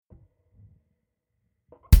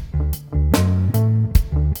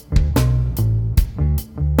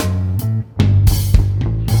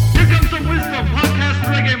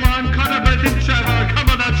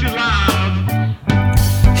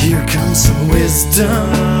wisdom,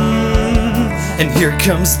 and here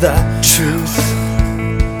comes the truth.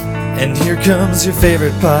 And here comes your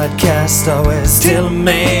favorite podcast, always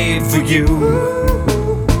tailor-made for you.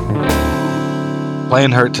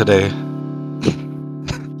 Playing hurt today.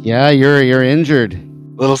 Yeah, you're injured. A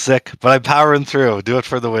little sick, but I'm powering through. Do it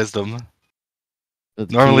for the wisdom.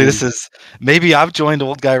 That's Normally key. this is... Maybe I've joined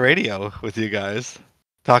Old Guy Radio with you guys.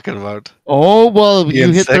 Talking about Oh, well, being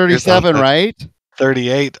you hit sick or 37, something. right?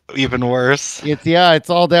 38, even worse. It's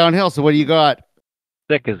all downhill. So what do you got?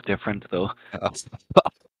 Sick is different, though. A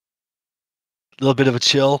little bit of a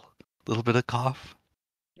chill, a little bit of cough.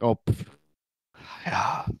 Oh,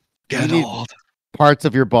 Yeah, You getting need- old. parts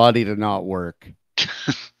of your body to not work.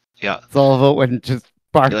 Yeah. It's all about when just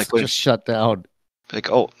parts Like when- just shut down.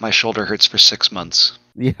 Like, oh, my shoulder hurts for 6 months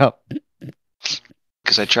Yep.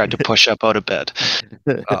 because I tried to push up out of bed.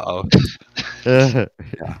 Uh-oh.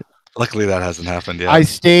 Luckily that hasn't happened yet. I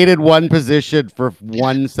stayed in one position for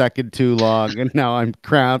 1 second too long, and now I'm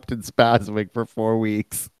cramped and spasmic for 4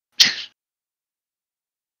 weeks.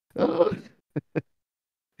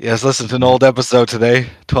 Yes, listen to an old episode today.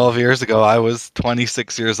 12 years ago, I was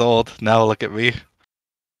 26 years old. Now look at me.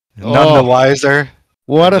 None the Oh. wiser.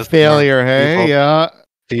 What a Just failure, hey? people. Yeah.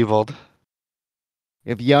 Feebled.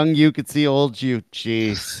 If young you could see old you,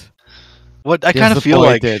 jeez. What I kind of feel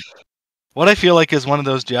like... Disappointed. What I feel like is one of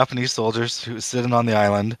those Japanese soldiers who was sitting on the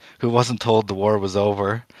island who wasn't told the war was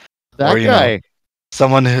over. That or, you know, guy.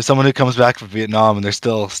 Someone who comes back from Vietnam and they're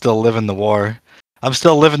still living the war. I'm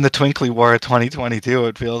still living the twinkly war of 2022,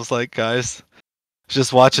 it feels like, guys.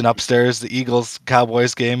 Just watching upstairs the Eagles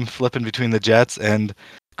Cowboys game flipping between the Jets and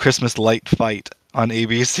Christmas light fight on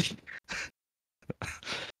ABC.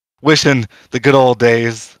 Wishing the good old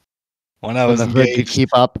days when I When was the hood could engaged. keep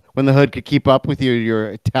up. When the hood could keep up with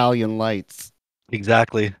your Italian lights.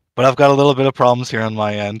 Exactly. But I've got a little bit of problems here on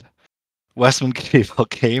my end. Westman Cable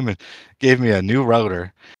came and gave me a new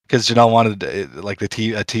router because Janelle wanted like a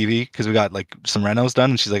TV because we got like some renos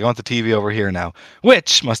done, and she's like, I want the TV over here now,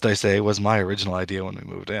 which must I say was my original idea when we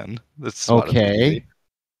moved in. That's what it would Okay. be.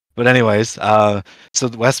 But anyways, so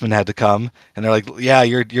Westman had to come, and they're like, yeah,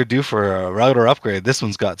 you're due for a router upgrade. This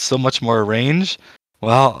one's got so much more range.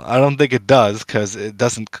 Well, I don't think it does because it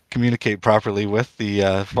doesn't communicate properly with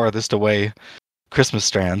the farthest away Christmas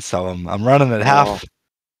strands. So I'm running at half.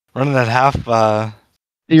 Running at half.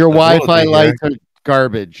 Your ability Wi-Fi here. lights are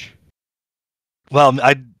garbage. Well,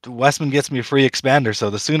 Westman gets me a free expander, so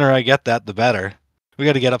the sooner I get that, the better. We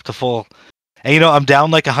got to get up to full. And you know, I'm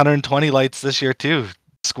down like 120 lights this year too.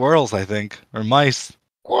 Squirrels, I think, or mice.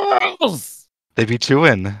 Squirrels. They be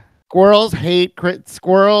chewing. Squirrels hate.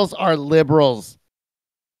 Squirrels are liberals.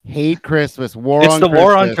 Hate Christmas. War It's on the Christmas.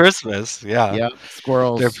 war on Christmas. Yeah. Yeah,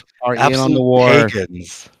 squirrels They're are in Absolute on the war.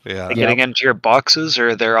 pagans. Yeah. They're getting into your boxes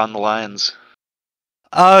or they're on the lines?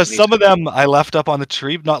 Some of them I left up on the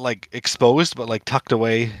tree, not like exposed, but like tucked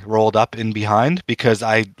away, rolled up in behind, because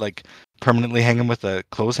I like permanently hang them with a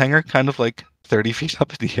clothes hanger, kind of like 30 feet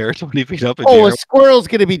up in the air, 20 feet up in the Oh, air. a squirrel's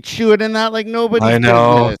gonna be chewing in that like nobody's I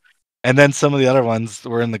know. business. And then some of the other ones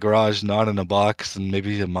were in the garage, not in a box, and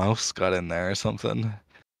maybe a mouse got in there or something.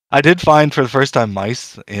 I did find for the first time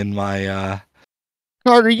mice in my.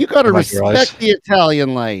 Carter, you gotta In my respect garage. the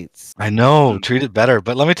Italian lights. I know, treat it better,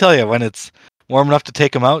 but let me tell you, when it's warm enough to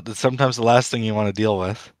take them out, that's sometimes the last thing you want to deal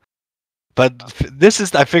with. But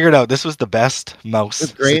I figured out this was the best mouse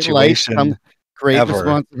With great lights situation. comes great ever.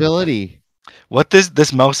 responsibility. What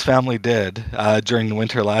this mouse family did during the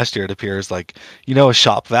winter last year, it appears, like, you know, a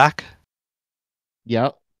shop vac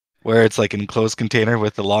Yep. where it's like an enclosed container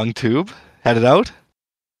with a long tube headed out.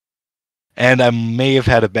 And I may have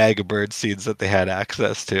had a bag of bird seeds that they had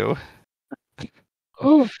access to.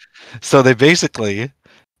 Oh, So they basically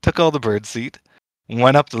took all the bird seed,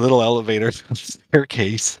 went up the little elevator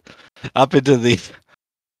staircase, up into the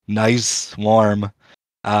nice, warm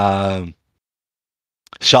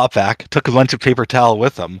shop vac, took a bunch of paper towel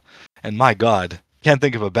with them, and my God, can't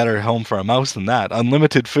think of a better home for a mouse than that.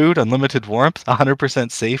 Unlimited food, unlimited warmth,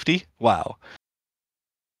 100% safety. Wow.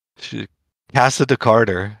 Casa de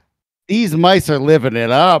Carter. these mice are living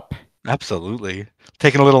it up. Absolutely.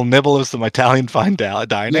 Taking a little nibble of some Italian fine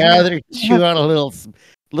dining. Yeah, they're chewing on a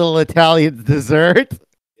little Italian dessert.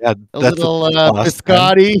 Yeah, A that's little awesome.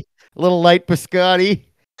 biscotti, a little light biscotti,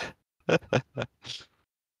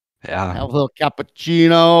 Yeah. have a little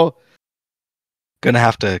cappuccino. Gonna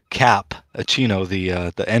have to cap a chino the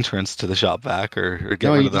entrance to the shop vac or get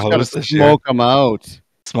No, rid you of the just gotta hose this year. smoke them out.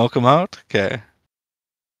 Smoke them out? Okay.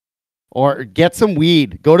 Or get some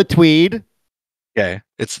weed. Go to Tweed. Okay.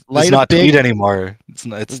 It's Light a not big- Tweed anymore.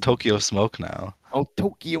 It's Tokyo Smoke now. Oh,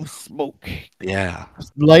 Tokyo smoke. Yeah.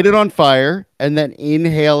 Light it on fire and then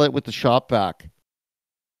inhale it with the shop vac.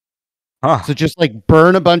 Huh. So just like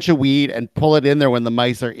burn a bunch of weed and pull it in there when the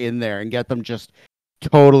mice are in there and get them just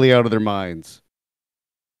totally out of their minds.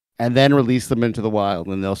 And then release them into the wild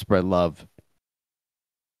and they'll spread love.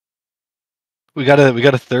 We got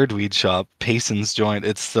a third weed shop, Payson's joint.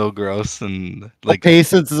 It's so gross and like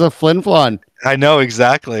Patience is a flinflon. I know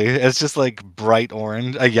exactly. It's just like bright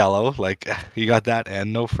orange, a yellow. Like you got that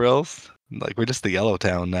and no frills. Like we're just the yellow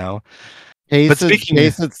town now. Patience, speaking-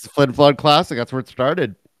 flinflon classic. That's where it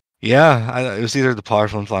started. Yeah, it was either the Par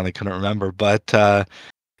Flin Flon, I couldn't remember, but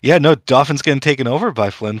yeah, no, Dolphin's getting taken over by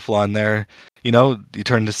Flin Flon there. You know, you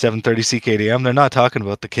turn to 730 CKDM, they're not talking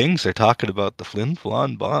about the Kings, they're talking about the Flin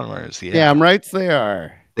Flon Bombers. Yeah. Damn right they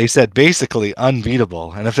are. They said basically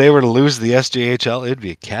unbeatable, and if they were to lose the SJHL, it'd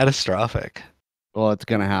be catastrophic. Well, it's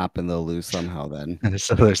gonna happen. They'll lose somehow then. And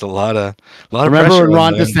so there's a lot of Remember pressure when on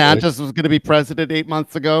Ron them. DeSantis was going to be president 8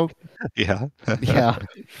 months ago? Yeah. Yeah.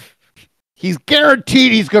 He's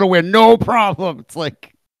guaranteed he's going to win. No problem. It's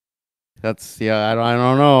like, that's, yeah, I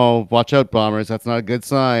don't know. Watch out, Bombers. That's not a good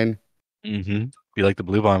sign. Mm-hmm. Be like the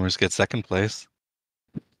Blue Bombers get second place.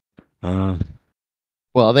 Well,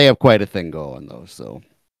 they have quite a thing going, though. So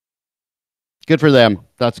good for them.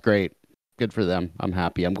 That's great. Good for them. I'm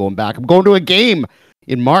happy. I'm going back. I'm going to a game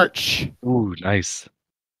in March. Ooh, nice.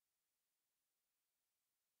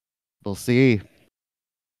 We'll see.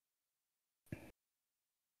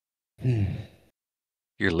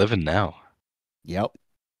 You're living now. Yep.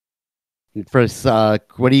 For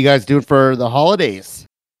what are you guys doing for the holidays?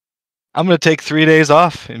 I'm gonna take 3 days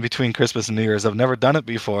off in between Christmas and New Year's. I've never done it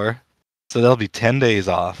before, so that'll be 10 days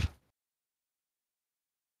off.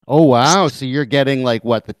 Oh wow! So you're getting like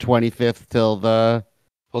what, the 25th till the?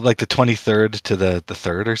 Well, like the 23rd to the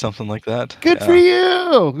 3rd or something like that. Good Yeah. for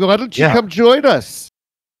you. Why don't you Yeah. come join us?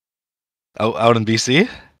 Oh, out in BC?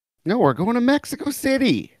 No, we're going to Mexico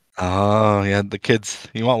City. Oh, yeah, the kids.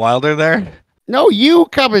 You want Wilder there? No, you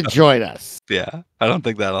come and join us. Yeah, I don't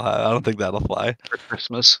think I don't think that'll fly. For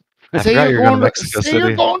Christmas. I Say forgot you're you're going to going Mexico say you're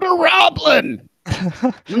City. going to Roblin.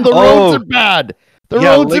 And the Oh. roads are bad. The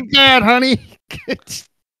Yeah, roads are Lake- bad, honey.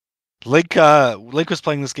 Lake was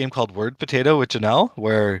playing this game called Word Potato with Janelle,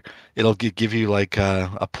 where it'll give you like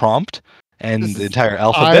a prompt and This the is entire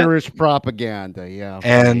alphabet. Irish propaganda, yeah.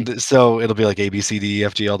 And so it'll be like A, B, C, D, E,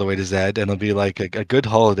 F, G all the way to Z, and it'll be like a good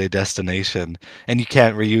holiday destination. And you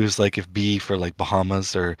can't reuse like if B for like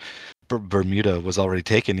Bahamas or Bermuda was already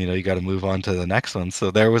taken, you know, you got to move on to the next one. So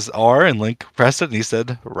there was R, and Link pressed it, and he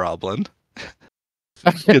said Roblin.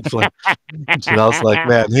 Good play. And I was like,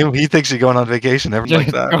 man, he thinks you're going on vacation, everything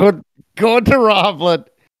like that. Go to Roblin.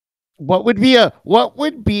 What would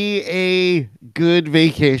be a good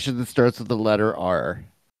vacation that starts with the letter R?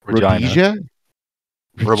 Regina, Rhodesia?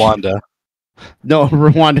 Rwanda, No,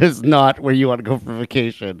 Rwanda is not where you want to go for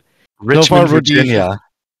vacation. Richmond, far, Rhodesia. Virginia.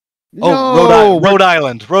 No, Oh, Rhode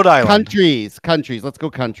Island. countries. Let's go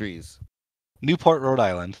countries. Newport, Rhode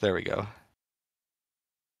Island. There we go.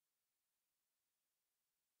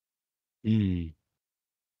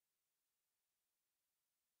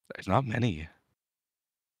 There's not many.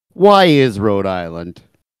 Why is Rhode Island?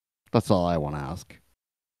 That's all I want to ask.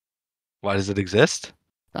 Why does it exist?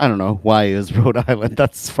 I don't know. Why is Rhode Island?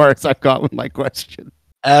 That's as far as I've got with my question.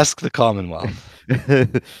 Ask the Commonwealth.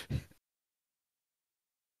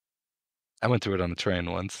 I went through it on the train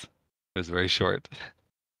once. It was very short.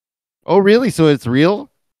 Oh, really? So it's real?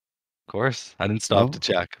 Of course, I didn't stop Oh. to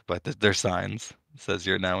check, but there's signs. It says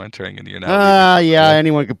you're now entering and you're now leaving. Yeah.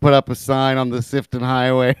 Anyone could put up a sign on the Sifton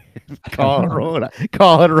Highway. call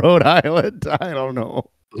it Rhode Island. I don't know.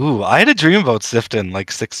 Ooh, I had a dream about Sifton like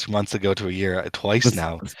 6 months ago to a year, twice Was-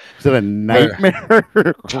 now. Is it a nightmare?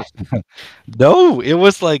 No, it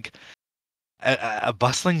was like a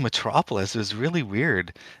bustling metropolis. It was really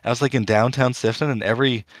weird. I was like in downtown Sifton, and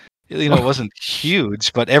it wasn't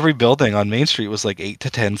huge, but every building on Main Street was like 8 to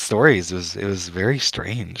 10 stories. It was very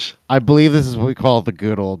strange. I believe this is what we call the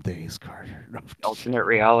good old days, Carter. Alternate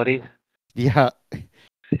reality. Yeah.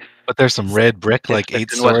 But there's some red brick, like Sifton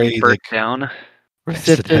 8-story, wasn't burnt like down.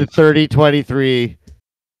 Sifton 3023.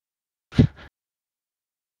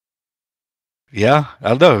 Yeah, I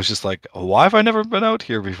don't know. It was just like, why have I never been out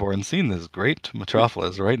here before and seen this great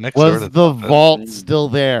metropolis right next door Was to the vault still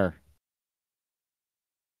there?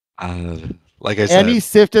 like I said, Any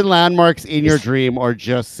Sifton landmarks in your dream or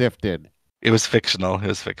just Sifton? it was fictional. It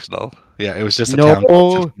was fictional. Yeah, it was just a No- town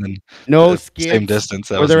called Sifton, No the skids? same distance.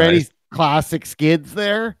 That Were was there nice. any classic skids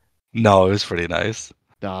there? No, it was pretty nice.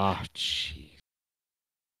 Ah, jeez.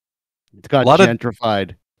 It's got A lot of-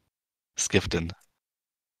 gentrified. Skifton.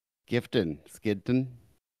 Skidton,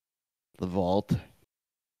 the Vault.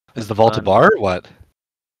 Is the Vault a bar or what?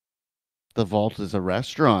 The Vault is a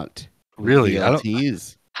restaurant. with Really? I don't.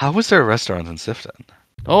 VLTs. How was there a restaurant in Sifton?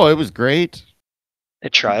 Oh, it was great. I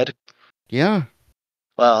tried. Yeah.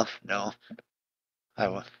 Well, no.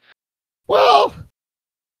 Well,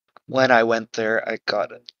 When I went there, I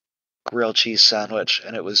got a grilled cheese sandwich,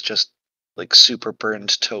 and it was just like super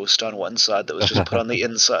burned toast on one side that was just put on the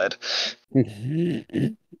inside,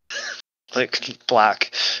 like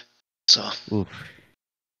black. So oof.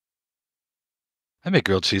 I made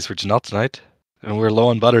grilled cheese for Janelle tonight, and we're low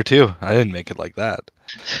on butter too. I didn't make it like that.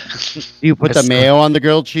 You put the It's- mayo on the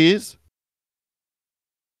grilled cheese?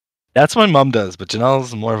 That's what my mom does, but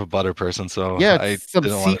Janelle's more of a butter person, so Yeah, I it's some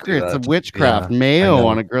didn't want to do secrets that. of witchcraft. Yeah, I Mayo know.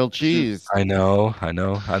 on a grilled cheese. I know. I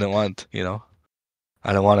don't want,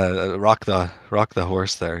 I don't want to rock the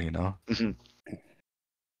horse there, I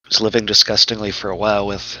was living disgustingly for a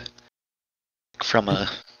while from a,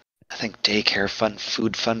 I think, daycare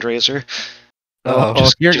food fundraiser, Oh,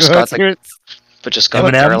 just got the- but just got the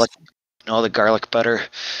M&Ms? garlic. No, the garlic butter.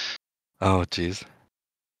 Oh, jeez.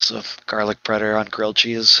 So garlic butter on grilled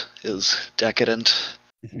cheese is decadent.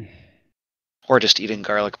 Or just eating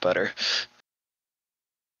garlic butter.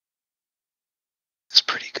 It's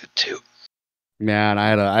pretty good too. Man, I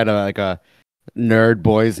had a nerd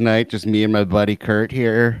boys night, just me and my buddy Kurt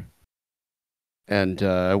here. And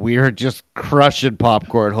we were just crushing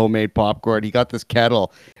popcorn, homemade popcorn. He got this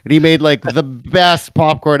kettle and he made like the best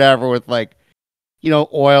popcorn ever with like,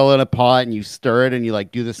 oil in a pot, and you stir it and you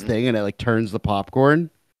like do this thing and it like turns the popcorn.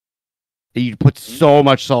 And you put so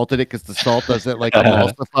much salt in it because the salt doesn't like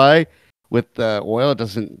emulsify with the oil. It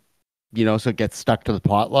doesn't, so it gets stuck to the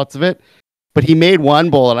pot, lots of it. But he made one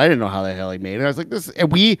bowl and I didn't know how the hell he made it. I was like, this,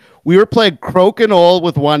 and we were playing crokinole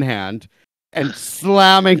with one hand and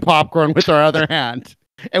slamming popcorn with our other hand.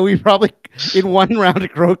 And we probably, in one round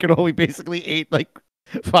of crokinole, we basically ate like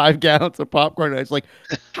 5 gallons of popcorn. And I was like,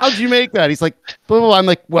 how'd you make that? He's like, blah, blah, blah. I'm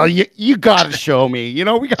like, well, you gotta show me.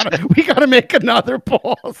 We gotta make another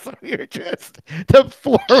bowl. So we were just, the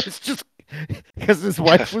floor was just, because his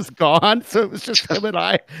wife was gone, so it was just him and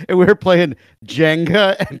I, and we were playing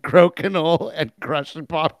Jenga and crokinole and crushing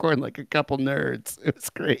popcorn like a couple nerds. It was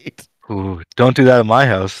great. Ooh, don't do that in my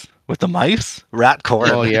house with the mice. Rat corn.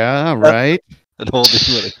 Oh yeah, right. An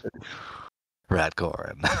oldie rat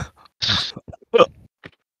corn.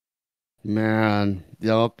 Man,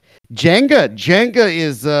 Jenga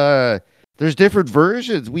is there's different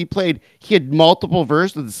versions. He had multiple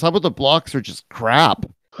versions. Some of the blocks are just crap.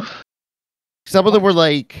 Some of them were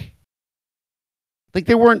like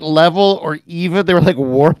they weren't level or even. They were like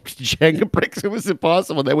warped Jenga bricks. It was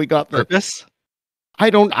impossible. Then we got Purpose?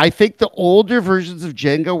 I think the older versions of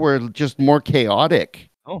Jenga were just more chaotic.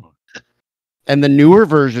 Oh. And the newer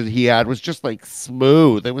version he had was just like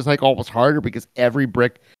smooth. It was like almost harder because every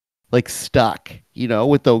brick like stuck,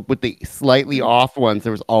 with the slightly off ones.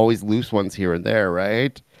 There was always loose ones here and there,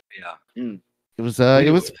 right? Yeah.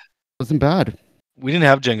 It wasn't bad. We didn't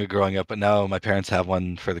have Jenga growing up, but now my parents have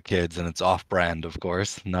one for the kids, and it's off-brand, of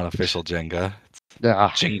course, not official Jenga. It's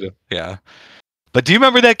Jenga, yeah. But do you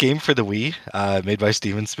remember that game for the Wii, made by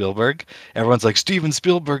Steven Spielberg? Everyone's like, Steven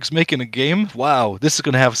Spielberg's making a game? Wow, this is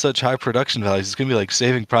going to have such high production values. It's going to be like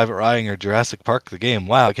Saving Private Ryan or Jurassic Park, the game.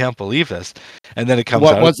 Wow, I can't believe this. And then it comes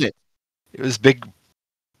out. What was it? It was big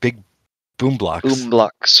boom blocks. Boom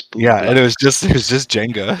blocks. And it was just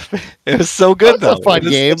Jenga. It was so good, That was though. a fun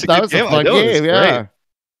game. That was a fun game, yeah.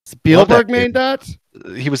 Spielberg made that?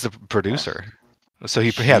 He was the producer. So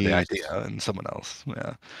he had the idea, and someone else,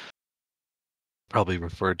 yeah. Probably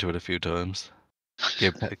referred to it a few times.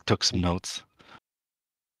 Took some notes.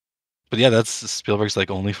 But yeah, that's Spielberg's like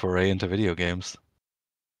only foray into video games.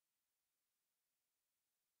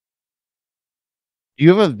 Do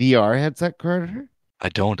you have a VR headset, Carter? I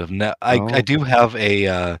don't have I do have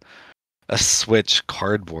a Switch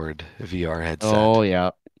cardboard VR headset. Oh yeah.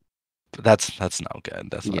 But that's no good.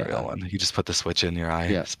 That's not a real one. You just put the Switch in your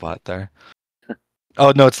eye spot there.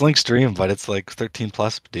 Oh no, it's Link Stream, but it's like 13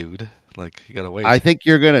 plus, dude. Like you gotta wait. I think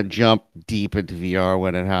you're gonna jump deep into VR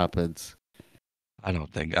when it happens. I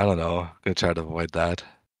don't know. I'm gonna try to avoid that.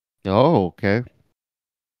 Oh, okay.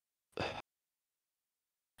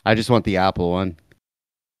 I just want the Apple one.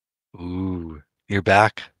 Ooh, you're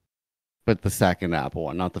back. But the second Apple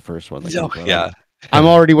one, not the first one. Yeah. I'm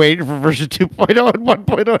already waiting for version 2.0 and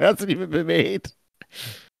 1.0 hasn't even been made.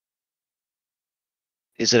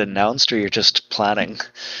 Is it announced or you're just planning?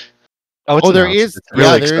 There is. It's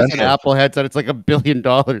really There is an expensive. Apple headset. It's like $1 billion.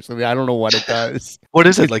 I mean, I don't know what it does. What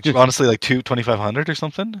is it like? Honestly, like $2,500 or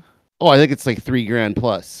something? Oh, I think it's like $3,000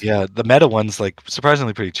 plus. Yeah, the Meta one's like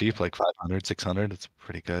surprisingly pretty cheap, like 500, 600. It's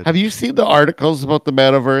pretty good. Have you seen the articles about the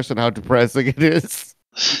metaverse and how depressing it is?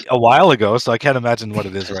 A while ago, so I can't imagine what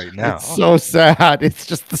it is right now. It's so sad. It's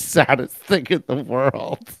just the saddest thing in the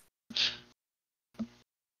world.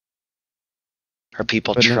 Are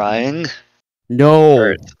people But no- trying? No.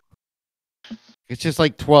 Or- It's just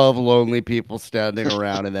like 12 lonely people standing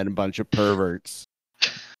around and then a bunch of perverts.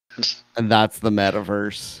 And that's the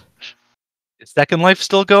metaverse. Is Second Life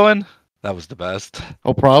still going? That was the best.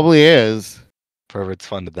 Oh, probably is. Perverts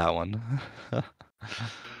funded that one.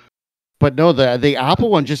 But no, the Apple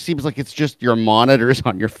one just seems like it's just your monitors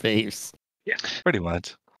on your face. Pretty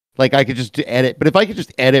much. Like I could just edit, but if I could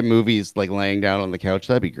just edit movies like laying down on the couch,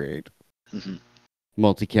 that'd be great. Mhm.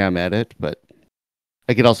 Multicam edit, but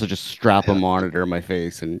I could also just strap a Yeah. monitor on my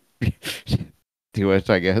face and do it,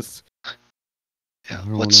 I guess. Yeah. I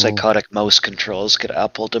don't What know. psychotic mouse controls could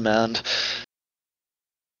Apple demand?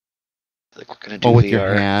 Like we're gonna do Oh, with VR.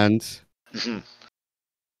 your hands. Mhm.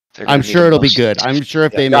 They're I'm gonna need sure a it'll be mouse good. to- I'm sure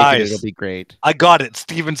if Yeah. they make it, Guys. it'll be great. I got it.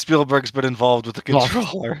 Steven Spielberg's been involved with the Oh.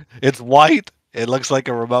 controller. It's white. It looks like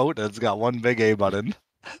a remote. And it's got one big A button.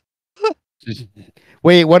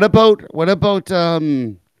 Wait, what about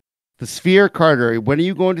the Sphere, Carter? When are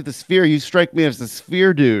you going to the Sphere? You strike me as the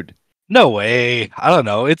Sphere dude. No way. I don't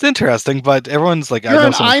know. It's interesting, but everyone's like, I You're know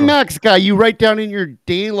an someone from- IMAX guy. You write down in your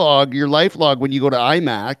day log, your life log when you go to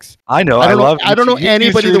IMAX. I know. I don't know. love I don't know U2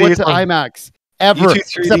 anybody that 3D went is to one- IMAX ever. U2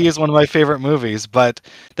 3D except- is one of my favorite movies, but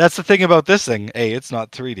that's the thing about this thing. A, it's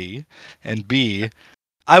not 3D, and B,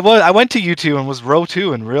 I went to U2 and was row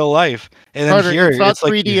 2 in real life, and then Carter, here it's not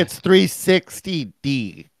like 3D. It's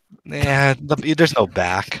 360D. yeah, there's no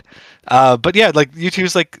back. But yeah, like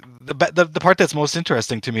U2's like the part that's most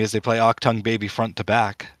interesting to me is they play Octung Baby front to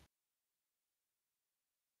back.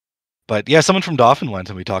 But yeah, someone from Dauphin went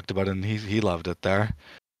and we talked about it, and he loved it there.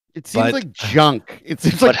 It seems But- like junk. It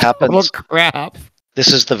seems What like total happens- crap.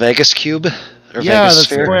 This is the Vegas Cube or Yeah, Vegas the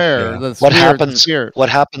Sphere. square. Yeah. The What sphere, the happens? sphere. What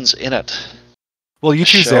happens in it? Well,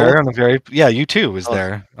 U2's show? there on the U2 is Oh,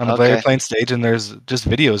 there on the very okay. plain stage, and there's just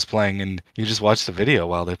videos playing, and you just watch the video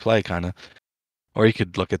while they play, kind of. Or you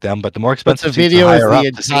could look at them, but the more But the expensive seats are video is higher the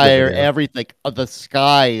up to see the entire video. everything. The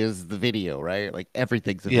sky is the video, right? Like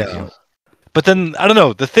everything's a Yeah. video. But then I don't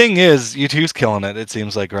know. The thing is, U2's killing it. It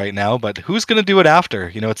seems like right now. But who's going to do it after?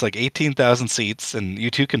 You know, it's like 18,000 seats, and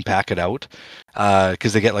U2 can pack it out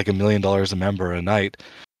because they get like $1 million a member a night.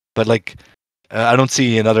 But like, I don't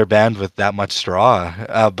see another band with that much straw.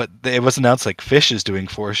 But it was announced like Fish is doing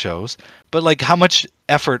 4 shows. But like, how much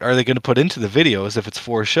effort are they going to put into the videos if it's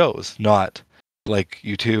 4 shows, not like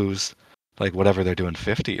U2's like whatever they're doing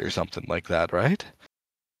 50 or something like that, right?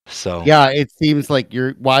 So Yeah, it seems like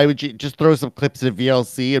why would you just throw some clips of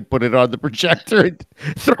VLC and put it on the projector and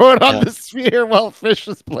throw it on Yeah. the sphere while Fish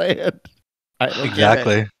is playing? I don't get it.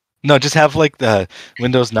 exactly. No, just have like the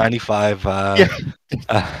Windows 95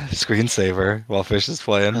 screensaver while Fish is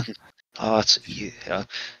playing. Oh, it's yeah. You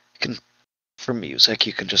can for music.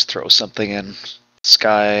 You can just throw something in.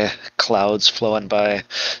 Sky, clouds flowing by.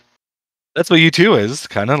 That's what U2 is,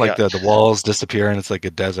 kind of like Yeah. the walls disappear and it's like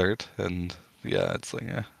a desert, and yeah, it's like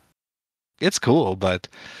it's cool, but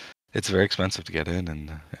it's very expensive to get in, and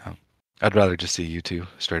yeah, I'd rather just see U2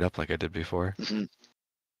 straight up like I did before. Mhm.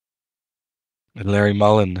 And Larry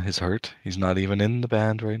Mullen is hurt; he's not even in the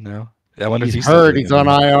band right now. I wonder if He's still hurt. doing He's it on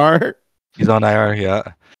now. IR. He's on IR, yeah.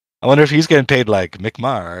 I wonder if he's getting paid like Mick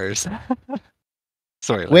Mars.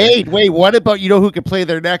 Sorry. Larry. Wait. What about who could play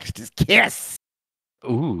there next? Is Kiss.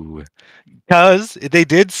 Ooh, because they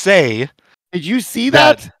did say Did you see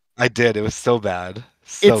that? I did. It was so bad,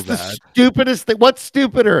 so It's bad. the stupidest thing. What's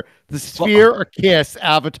stupider, the Sphere or Kiss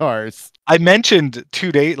avatars? I mentioned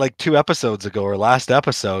 2 episodes ago or last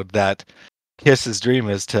episode that Kiss's dream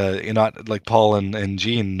is to not like Paul and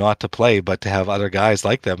Gene not to play, but to have other guys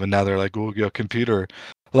like them. And now they're like, "Oh, yeah, computer."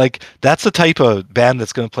 Like that's the type of band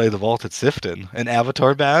that's going to play the vault at Sifton. An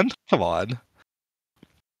Avatar band? Come on.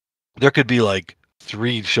 There could be like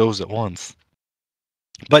 3 shows at once.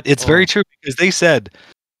 But it's very true because they said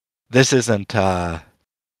this isn't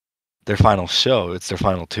their final show; it's their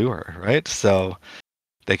final tour, right? So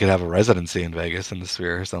they could have a residency in Vegas in the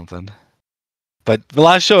Sphere or something. But the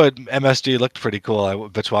last show at MSG looked pretty cool.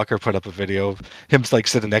 Butch Walker put up a video of him like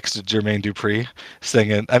sitting next to Jermaine Dupri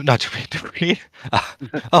singing. I'm not Jermaine Dupri.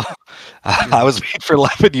 I was waiting for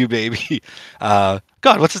 "Loving You, Baby." God,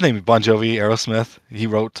 what's his name? Bon Jovi, Aerosmith. He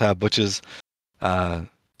wrote Butch's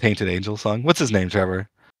 "Tainted Angel" song. What's his name, Trevor?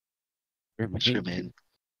 What's your name?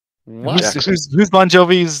 What? Jackson. Who's Bon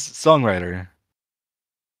Jovi's songwriter?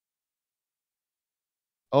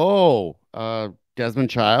 Oh, Desmond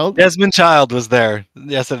Child? Desmond Child was there.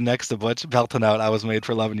 Yes, and next to Butch belting out "I Was Made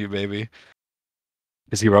for Loving You, Baby,"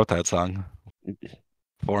 because he wrote that song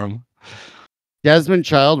for him. Desmond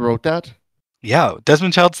Child wrote that? Yeah,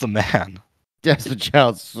 Desmond Child's the man. Desmond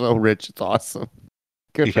Child's so rich. It's awesome.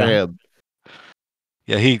 Good for Yeah. him.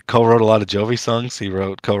 Yeah, he co-wrote a lot of Jovi songs. He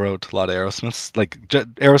co-wrote a lot of Aerosmith's. Like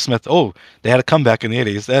Aerosmith. Oh, they had a comeback in the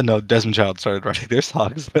 '80s. And no, Desmond Child started writing their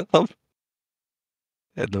songs with them.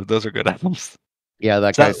 And those are good albums. Yeah,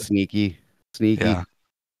 that So- guy's sneaky. Sneaky. Yeah,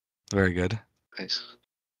 very good. Nice.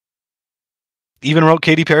 Even wrote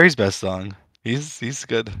Katy Perry's best song. He's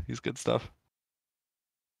good. He's good stuff.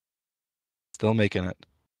 Still making it.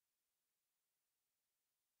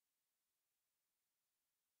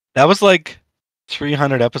 That was like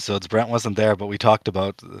 300 episodes. Brent wasn't there, but we talked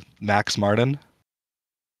about Max Martin,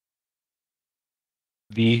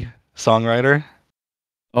 the songwriter.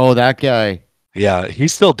 Oh, that guy. Yeah,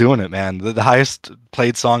 he's still doing it, man. The highest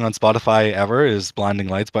played song on Spotify ever is "Blinding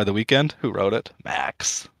Lights" by The Weeknd. Who wrote it?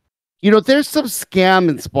 Max. You know, there's some scam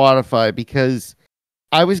in Spotify because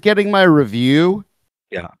I was getting my review.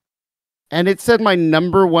 Yeah. And it said my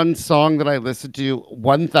number one song that I listened to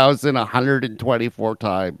 1,124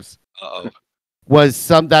 times Uh-oh. was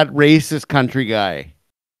that racist country guy.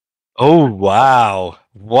 Oh wow!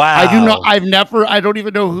 Wow. I don't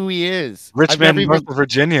even know who he is. I've Richmond, never North even- of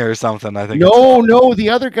Virginia, or something. I think. No, the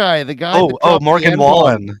other guy, the guy. that Oh, dropped the Morgan N-bomb.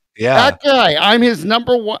 Wallen. Yeah. That guy. I'm his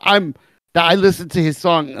number one. I listened to his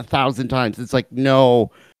song 1,000 times. It's like, no,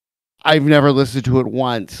 I've never listened to it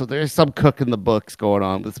once. So there's some cook in the books going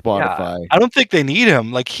on with Spotify. I don't think they need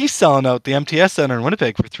him. Like, he's selling out the MTS Center in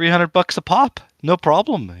Winnipeg for $300 a pop. No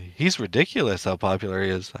problem. He's ridiculous how popular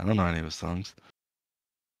he is. I don't know any of his songs.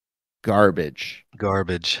 Garbage.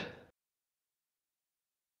 Garbage.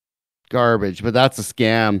 But that's a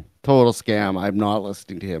scam. Total scam. I'm not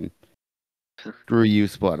listening to him. Screw you,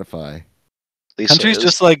 Spotify. Lisa Country's is.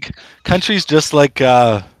 just like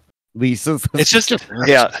Lisa's. it's just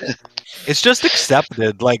Yeah. it's just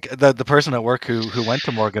accepted. Like the person at work who went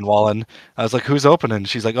to Morgan Wallen, I was like, "Who's opening?"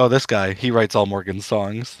 She's like, "Oh, this guy. He writes all Morgan's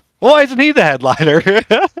songs." Well, why isn't he the headliner?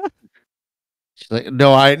 She's like,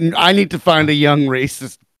 no, I need to find a young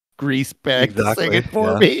racist grease bag to sing it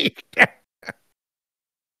for me.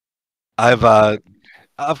 I've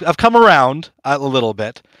come around a little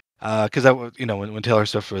bit because when Taylor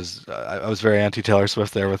Swift was I was very anti Taylor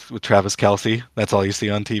Swift there with Travis Kelce. That's all you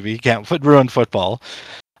see on TV. You can't ruin football.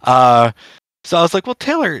 So I was like, well,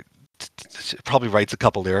 Taylor probably writes a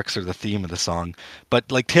couple lyrics or the theme of the song,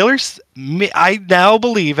 but like I now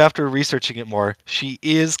believe after researching it more, she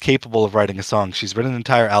is capable of writing a song. She's written an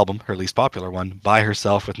entire album, her least popular one, by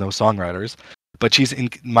herself with no songwriters. But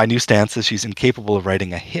my new stance is she's incapable of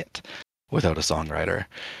writing a hit without a songwriter.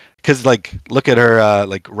 Because like, look at her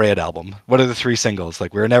like Red album. What are the 3 singles?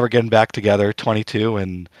 Like, We're Never Getting Back Together, 22,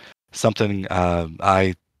 and something.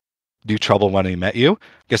 I Do Trouble When I Met You.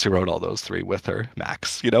 Guess who wrote all those 3 with her?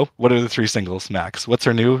 Max. What are the 3 singles? Max. What's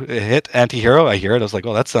her new hit? Antihero. I hear it. I was like,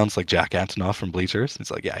 oh, that sounds like Jack Antonoff from Bleachers. He's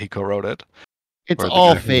like, yeah, he co-wrote it. It's Or the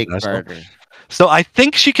all guy from fake, National. Carter. So I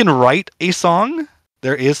think she can write a song.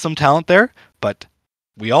 There is some talent there, but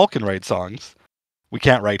we all can write songs. We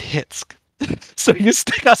can't write hits. So you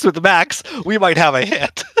stick us with Max, we might have a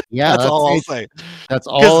hit. Yeah, That's all I'll say. That's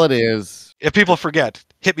all it is. If people forget,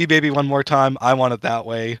 Hit Me Baby One More Time, I Want It That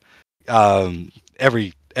Way.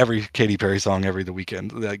 Every Katy Perry song every The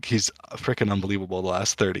Weeknd. Like, he's freaking unbelievable the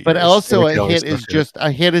last 30 But years. also, Eric a Kelly's hit is stuff here. just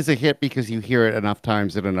a hit is a hit because you hear it enough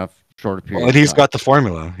times in enough short period. Well, and he's got the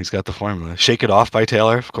formula. Shake It Off by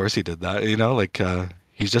Taylor. Of course he did that.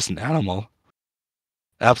 He's just an animal.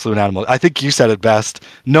 Absolute animal. I think you said it best.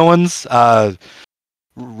 No one's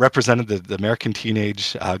represented the American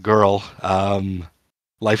teenage girl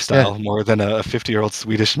lifestyle more than a 50-year-old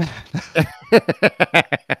Swedish man.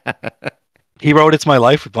 He wrote It's My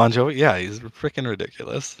Life with Bon Jovi. Yeah, he's freaking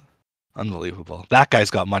ridiculous. Unbelievable. That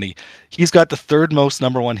guy's got money. He's got the 3rd most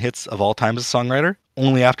number 1 hits of all time as a songwriter,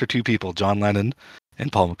 only after 2 people, John Lennon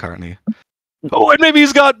and Paul McCartney. Oh, and maybe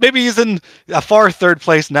he's in a far 3rd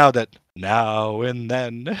place now that Now and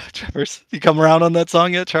Then. Trevor, you come around on that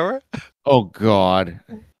song yet, Trevor? Oh God.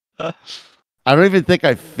 I don't even think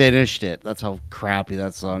I finished it. That's how crappy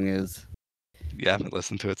that song is. You haven't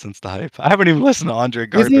listened to it since the hype. I haven't even listened to Andre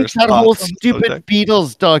Gardner's Isn't that whole thoughts on stupid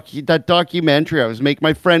Beatles that documentary?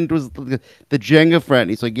 My friend was the Jenga friend.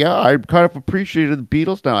 He's like, yeah, I kind of appreciated the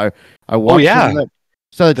Beatles now. I watched yeah.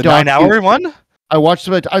 So the 9-hour one? I watched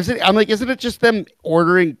it. I'm like, isn't it just them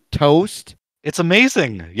ordering toast? It's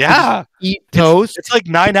amazing. Yeah. Eat toast. It's like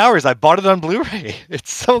 9 hours. I bought it on Blu-ray.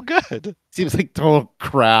 It's so good. Seems like total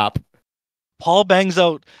crap. Paul bangs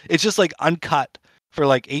out. It's just like uncut for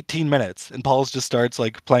like 18 minutes, and Paul's just starts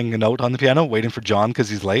like playing a note on the piano, waiting for John because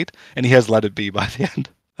he's late, and he has Let It Be by the end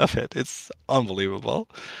of it. It's unbelievable.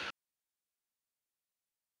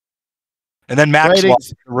 And then Max Writing- walks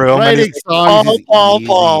in the room and writing he's songs like, is Paul, easy.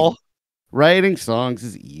 Paul. Writing songs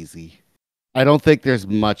is easy. I don't think there's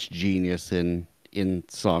much genius in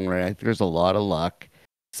songwriting. I think there's a lot of luck.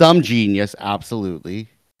 Some genius, absolutely.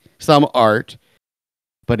 Some art.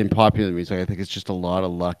 But in popular music, I think it's just a lot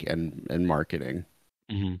of luck and marketing.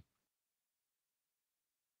 Mhm.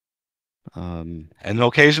 Um, And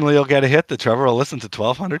occasionally you'll get a hit that Trevor will listen to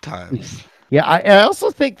 1,200 times. yeah, I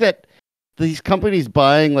also think that these companies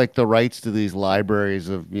buying like the rights to these libraries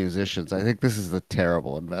of musicians, I think this is a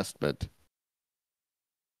terrible investment.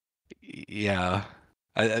 Yeah.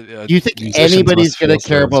 Do you think musicians anybody's must going to feel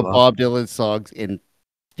care so as about well. Bob Dylan's songs in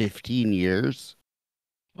 15 years?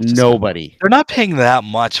 Just- Nobody. They're not paying that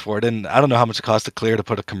much for it, and I don't know how much it costs to clear to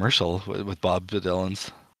put a commercial with Bob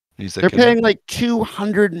Dylan's music. They're in it. paying like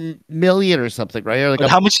 200 million or something, right? Or like But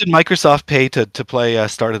how much did Microsoft pay to play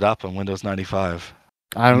Start It Up on Windows 95?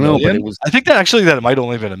 I don't know, but Million? it was I think that it might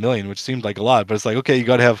only have been $1 million, which seemed like a lot. But it's like, okay, you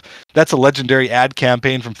got to have. That's a legendary ad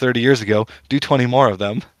campaign from 30 years ago. Do 20 more of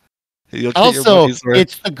them. You'll get your also money's worth.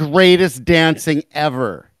 it's the greatest dancing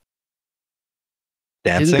ever.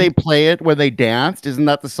 Dancing. Didn't they play it when they danced? Isn't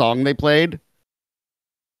that the song they played?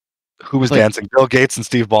 Who was like- dancing? Bill Gates and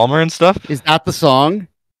Steve Ballmer and stuff. Is that the song?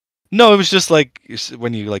 No, it was just like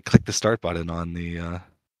when you like click the start button on the.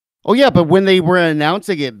 Oh yeah, but when they were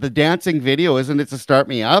announcing it, the dancing video, isn't it to start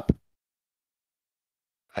me up?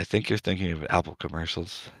 I think you're thinking of Apple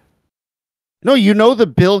commercials. No, you know the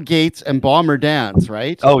Bill Gates and Bomber dance,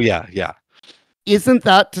 right? Oh yeah, yeah. Isn't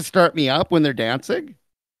that to start me up when they're dancing?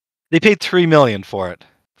 They paid $3 million for it.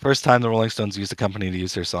 First time the Rolling Stones used a company to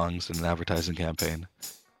use their songs in an advertising campaign.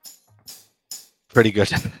 Pretty good.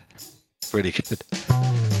 Pretty good.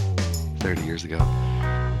 30 years ago.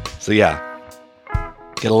 So yeah.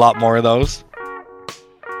 Get a lot more of those.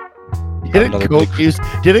 Didn't another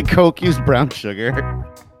Coke use brown sugar?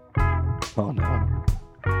 Oh no.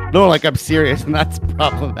 No, like I'm serious, and that's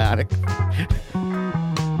problematic.